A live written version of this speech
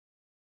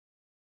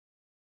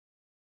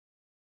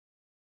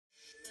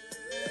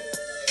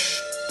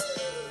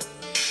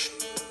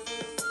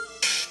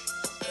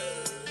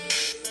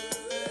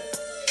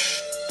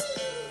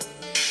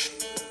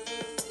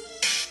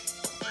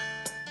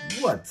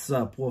What's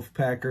up,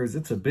 Wolfpackers?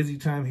 It's a busy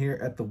time here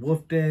at the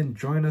Wolf Den.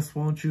 Join us,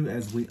 won't you,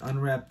 as we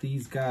unwrap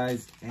these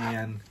guys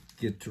and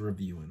get to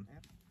reviewing.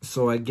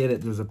 So I get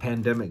it, there's a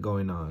pandemic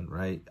going on,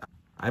 right?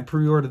 I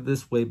pre-ordered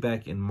this way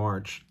back in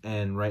March,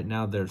 and right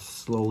now they're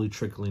slowly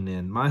trickling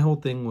in. My whole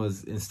thing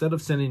was, instead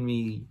of sending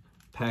me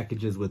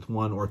packages with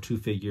 1 or 2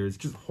 figures,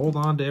 just hold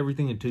on to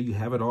everything until you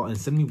have it all and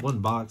send me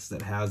one box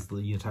that has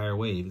the entire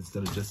wave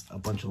instead of just a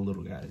bunch of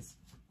little guys.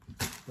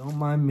 Don't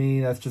mind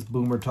me, that's just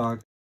boomer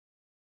talk.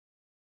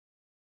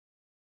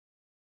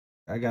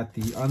 I got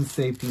the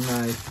unsafety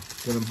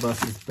knife, gonna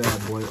bust this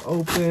bad boy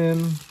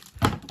open.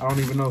 I don't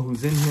even know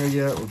who's in here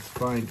yet, let's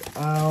find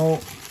out.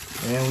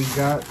 And we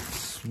got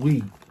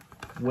sweet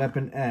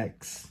Weapon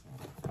X.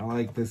 I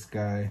like this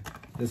guy.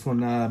 This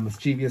one,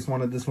 Mischievous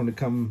wanted this one to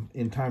come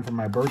in time for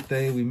my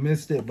birthday. We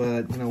missed it,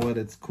 but you know what,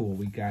 it's cool,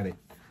 we got it.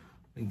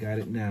 We got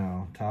it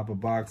now. Top of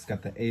box,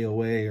 got the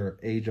AOA or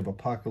Age of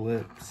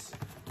Apocalypse.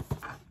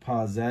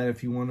 Pause that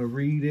if you want to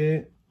read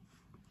it.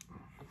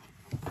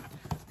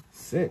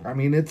 Sick. I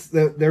mean, it's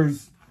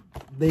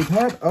they've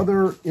had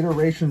other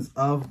iterations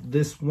of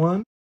this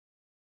one,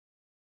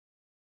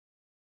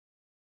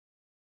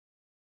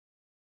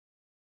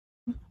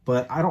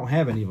 but I don't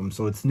have any of them,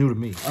 so it's new to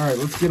me. All right,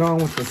 let's get on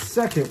with the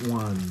second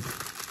one.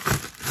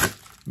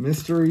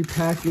 Mystery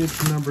package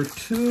number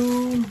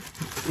 2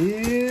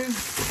 is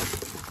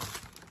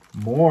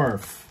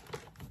Morph.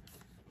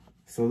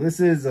 So this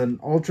is an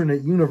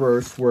alternate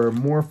universe where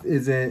Morph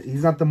isn't,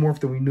 he's not the Morph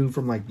that we knew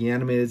from like the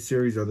animated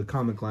series or the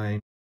comic line.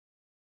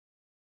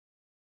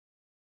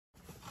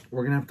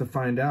 We're gonna have to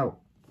find out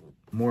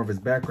more of his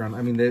background.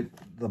 I mean,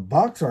 the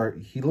box art,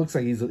 he looks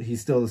like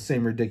he's still the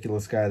same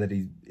ridiculous guy that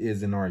he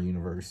is in our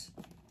universe.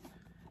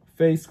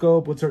 Face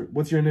sculpt,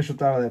 what's your initial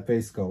thought of that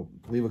face sculpt?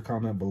 Leave a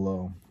comment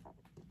below.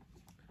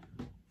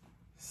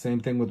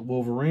 Same thing with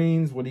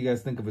Wolverines. What do you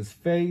guys think of his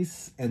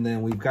face? And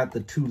then we've got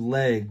the 2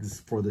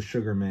 legs for the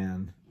Sugar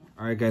Man.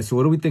 All right, guys, so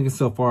what are we thinking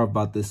so far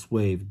about this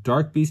wave?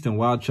 Dark Beast and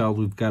Wild Child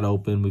we've got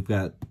open. We've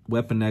got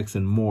Weapon X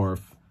and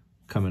Morph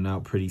coming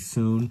out pretty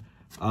soon.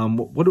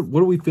 What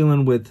are we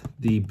feeling with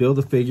the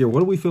Build-A-Figure?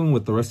 What are we feeling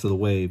with the rest of the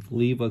wave?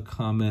 Leave a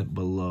comment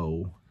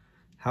below.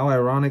 How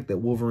ironic that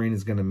Wolverine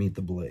is going to meet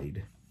the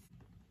Blade.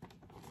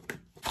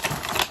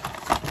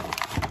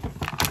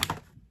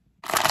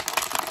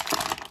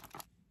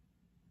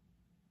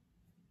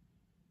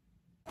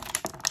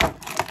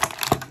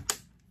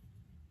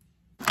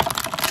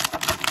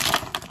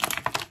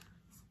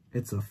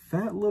 It's a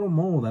fat little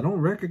mold. I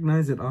don't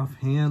recognize it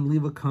offhand.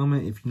 Leave a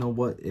comment if you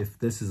know if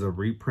this is a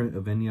reprint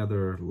of any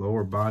other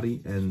lower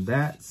body. And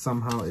that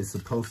somehow is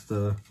supposed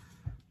to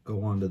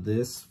go onto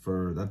this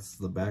that's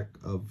the back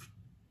of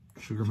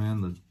Sugar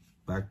Man, the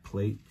back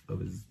plate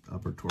of his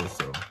upper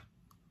torso.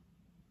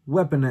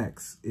 Weapon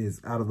X is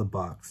out of the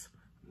box.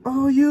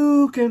 Oh,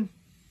 you can.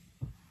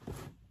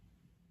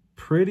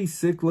 Pretty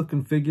sick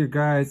looking figure,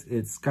 guys.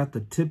 It's got the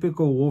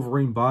typical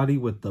Wolverine body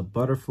with the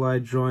butterfly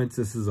joints.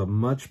 This is a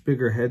much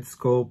bigger head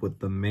sculpt with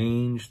the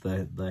mange,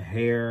 the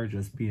hair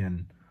just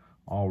being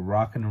all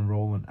rocking and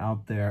rolling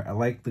out there. I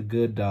like the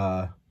good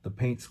the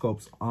paint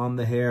sculpts on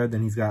the hair.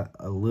 Then he's got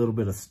a little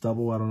bit of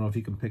stubble. I don't know if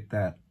you can pick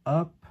that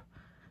up,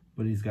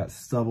 but he's got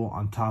stubble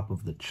on top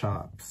of the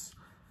chops.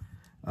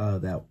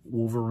 That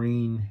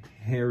Wolverine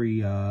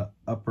hairy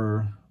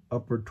upper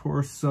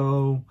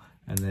torso,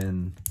 and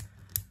then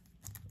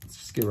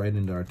just get right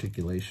into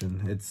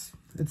articulation. It's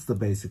the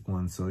basic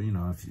one, so you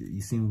know, if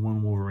you've seen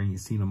one Wolverine,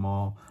 you've seen them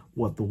all.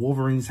 What the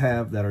Wolverines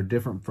have that are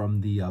different from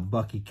the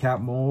Bucky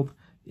Cap mold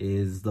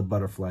is the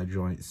butterfly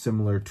joint,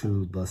 similar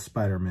to the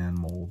Spider-Man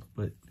mold.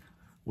 But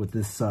with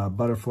this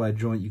butterfly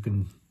joint, you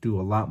can do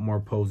a lot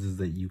more poses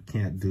that you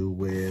can't do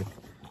with,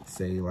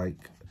 say,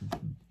 like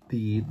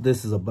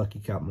this is a Bucky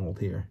Cap mold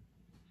here.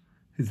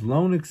 His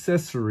lone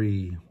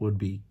accessory would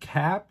be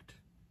capped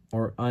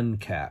or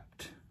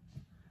uncapped.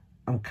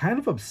 I'm kind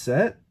of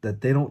upset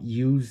that they don't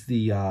use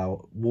the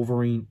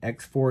Wolverine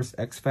X-Force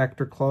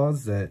X-Factor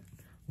claws that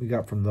we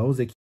got from those.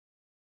 They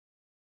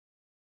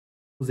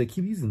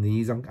keep using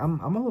these. I'm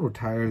a little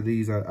tired of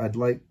these. I'd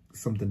like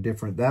something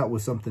different. That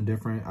was something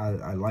different.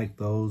 I like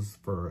those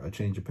for a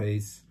change of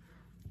pace.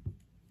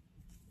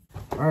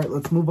 All right,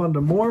 let's move on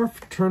to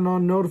Morph. Turn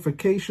on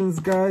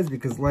notifications, guys,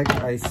 because like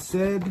I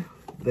said,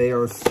 they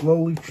are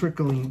slowly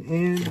trickling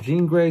in.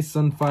 Jean Grey,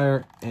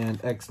 Sunfire,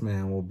 and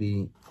X-Man will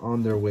be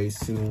on their way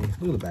soon. Look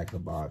at the back of the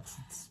box.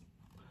 It's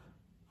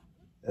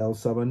El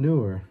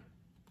Sabanur.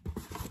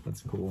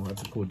 That's cool.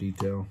 That's a cool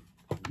detail.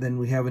 Then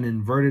we have an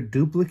inverted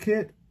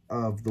duplicate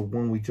of the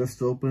one we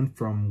just opened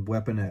from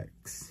Weapon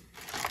X.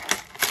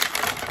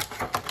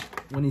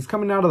 When he's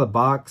coming out of the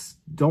box,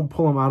 don't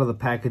pull him out of the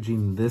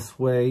packaging this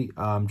way.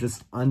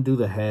 Just undo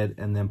the head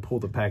and then pull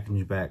the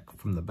packaging back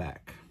from the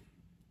back.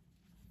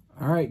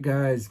 All right,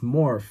 guys,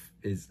 Morph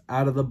is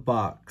out of the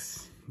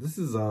box. This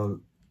is a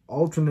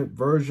alternate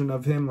version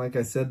of him. Like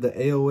I said, the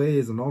AOA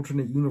is an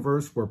alternate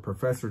universe where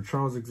Professor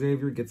Charles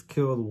Xavier gets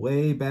killed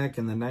way back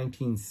in the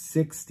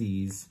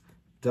 1960s.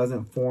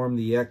 Doesn't form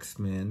the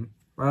X-Men.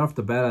 Right off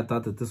the bat, I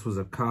thought that this was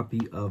a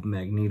copy of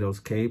Magneto's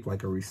cape,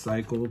 like a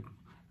recycled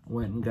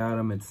Went and got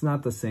them. It's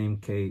not the same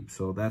cape,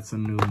 so that's a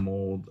new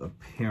mold.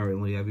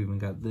 Apparently, I've even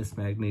got this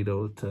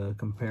Magneto to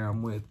compare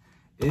them with.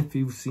 If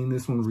you've seen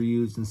this one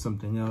reused in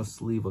something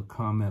else, leave a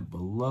comment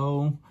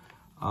below.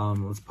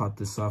 Let's pop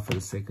this off for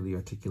the sake of the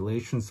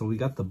articulation. So we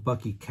got the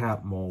Bucky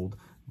cap mold,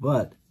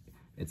 but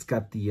it's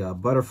got the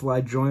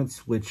butterfly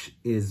joints, which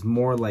is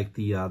more like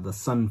the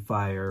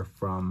Sunfire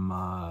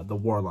from the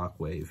Warlock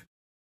wave.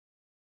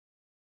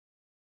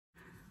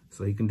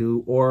 So he can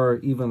do,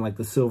 or even like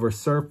the Silver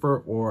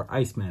Surfer or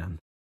Iceman.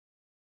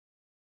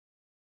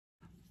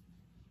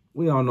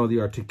 We all know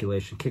the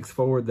articulation. Kicks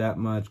forward that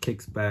much,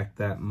 kicks back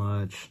that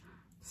much,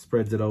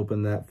 spreads it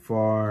open that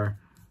far.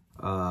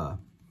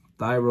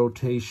 Thigh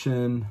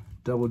rotation,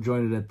 double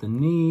jointed at the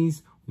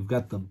knees. We've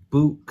got the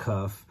boot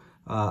cuff.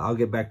 I'll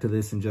get back to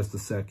this in just a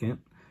second.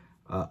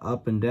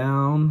 Up and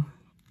down,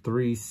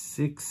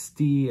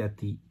 360 at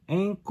the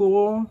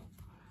ankle.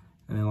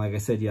 And then, like I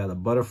said, yeah, the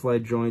butterfly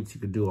joints,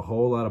 you could do a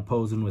whole lot of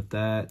posing with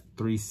that.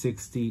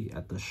 360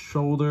 at the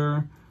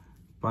shoulder,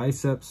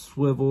 bicep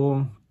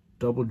swivel,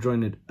 double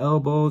jointed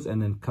elbows,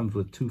 and then comes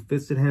with 2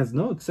 fisted hands.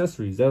 No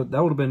accessories. That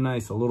would have been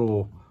nice. A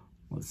little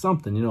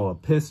something, you know, a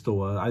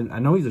pistol. I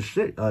know he's a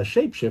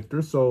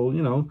shapeshifter, so,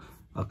 you know,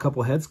 a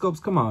couple head scopes.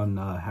 Come on,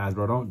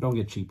 Hasbro, don't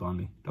get cheap on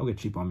me. Don't get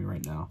cheap on me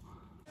right now.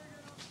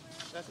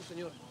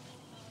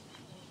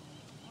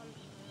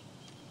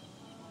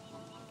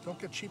 Don't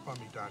get cheap on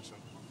me, Dodson.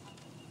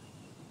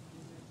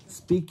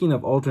 Speaking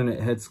of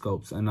alternate head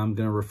scopes, and I'm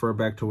going to refer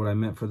back to what I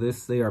meant for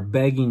this, they are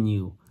begging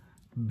you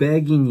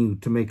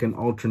to make an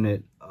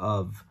alternate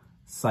of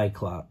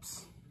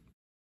Cyclops.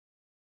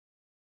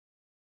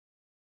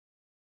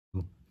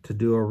 To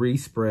do a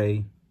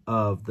respray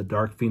of the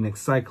Dark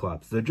Phoenix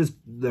Cyclops.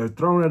 They're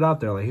throwing it out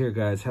there like, here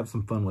guys, have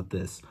some fun with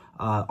this.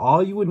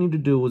 All you would need to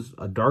do is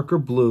a darker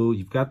blue.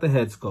 You've got the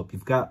head scope.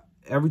 You've got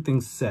everything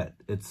set.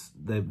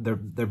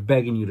 They're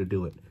begging you to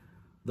do it.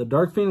 The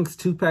Dark Phoenix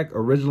 2-pack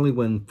originally,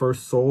 when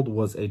first sold,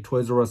 was a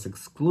Toys R Us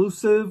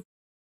exclusive.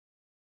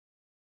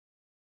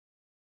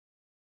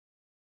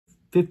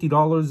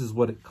 $50 is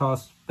what it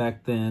cost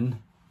back then.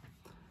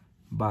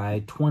 By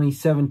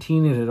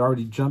 2017, it had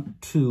already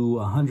jumped to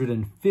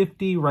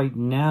 $150. Right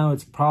now,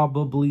 it's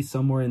probably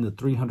somewhere in the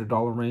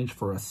 $300 range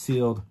for a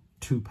sealed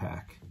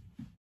 2-pack.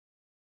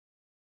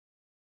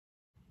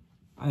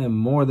 I am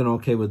more than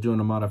okay with doing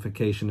a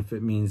modification if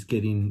it means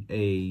getting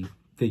a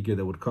figure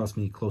that would cost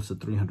me close to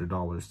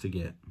 $300 to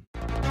get.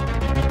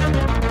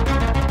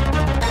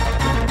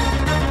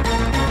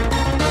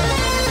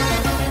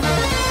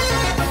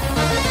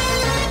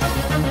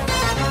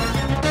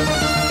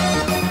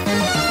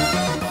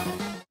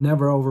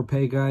 Never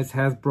overpay, guys.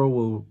 Hasbro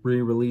will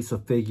re-release a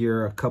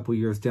figure a couple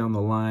years down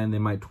the line. They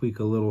might tweak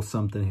a little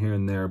something here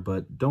and there,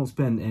 but don't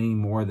spend any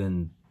more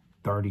than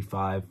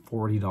 $35,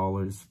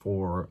 $40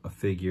 for a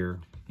figure.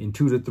 In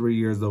 2 to 3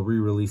 years, they'll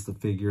re-release the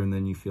figure, and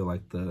then you feel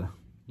like put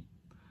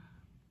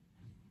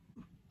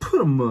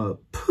them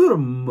up, put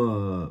them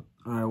up.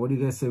 All right, what do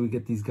you guys say we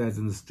get these guys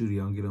in the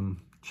studio and get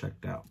them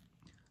checked out?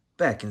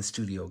 Back in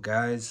studio,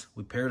 guys.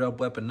 We paired up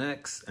Weapon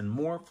X and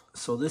Morph.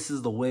 So this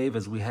is the wave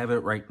as we have it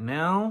right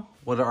now.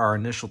 What are our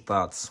initial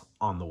thoughts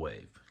on the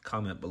wave?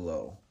 Comment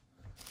below.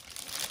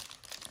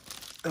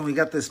 Then we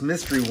got this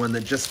mystery one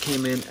that just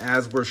came in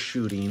as we're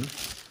shooting.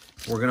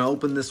 We're going to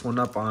open this one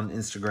up on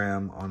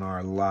Instagram on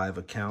our live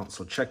account.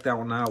 So check that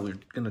one out. We're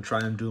going to try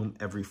and do them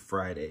every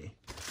Friday.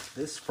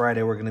 This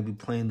Friday, we're going to be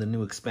playing the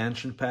new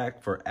expansion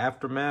pack for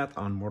Aftermath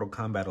on Mortal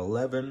Kombat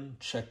 11.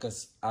 Check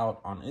us out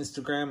on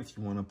Instagram if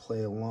you want to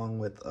play along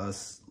with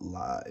us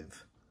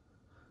live.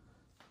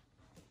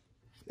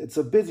 It's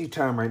a busy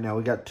time right now.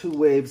 We got 2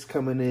 waves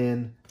coming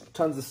in.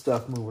 Tons of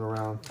stuff moving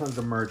around. Tons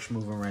of merch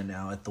moving right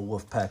now at the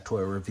Wolfpack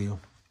Toy Review.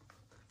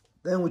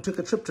 Then we took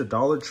a trip to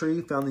Dollar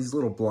Tree, found these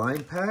little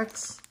blind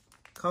packs.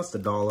 Cost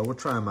 $1. We'll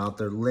try them out.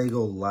 They're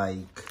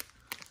Lego-like.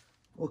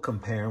 We'll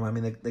compare them. I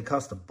mean, they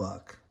cost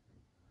 $1.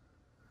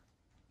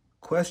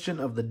 Question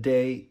of the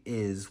day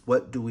is,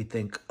 what do we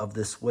think of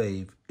this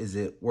wave? Is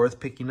it worth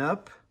picking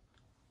up?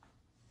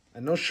 I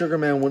know Sugar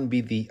Man wouldn't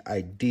be the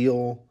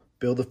ideal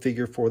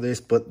Build-A-Figure for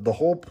this, but the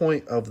whole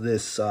point of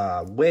this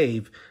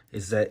wave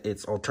is that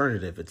it's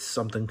alternative. It's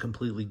something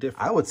completely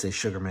different. I would say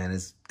Sugar Man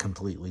is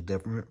completely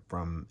different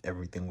from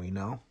everything we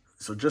know.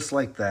 So just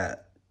like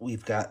that,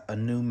 we've got a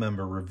new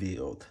member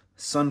revealed.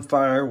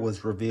 Sunfire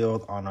was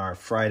revealed on our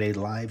Friday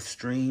live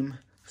stream.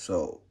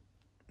 So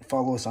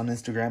follow us on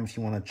Instagram if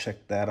you want to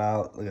check that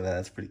out. Look at that.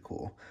 That's pretty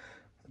cool.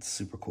 That's a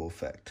super cool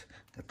effect.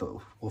 Got the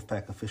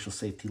Wolfpack official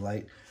safety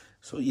light.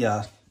 So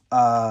yeah,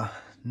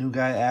 new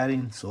guy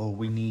adding. So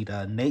we need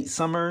Nate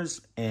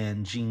Summers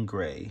and Jean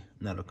Grey.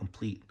 And that'll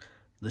complete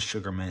the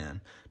Sugar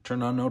Man.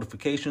 Turn on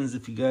notifications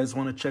if you guys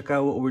want to check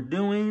out what we're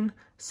doing.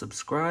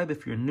 Subscribe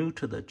if you're new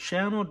to the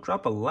channel.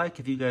 Drop a like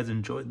if you guys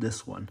enjoyed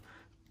this one.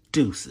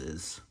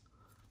 Deuces.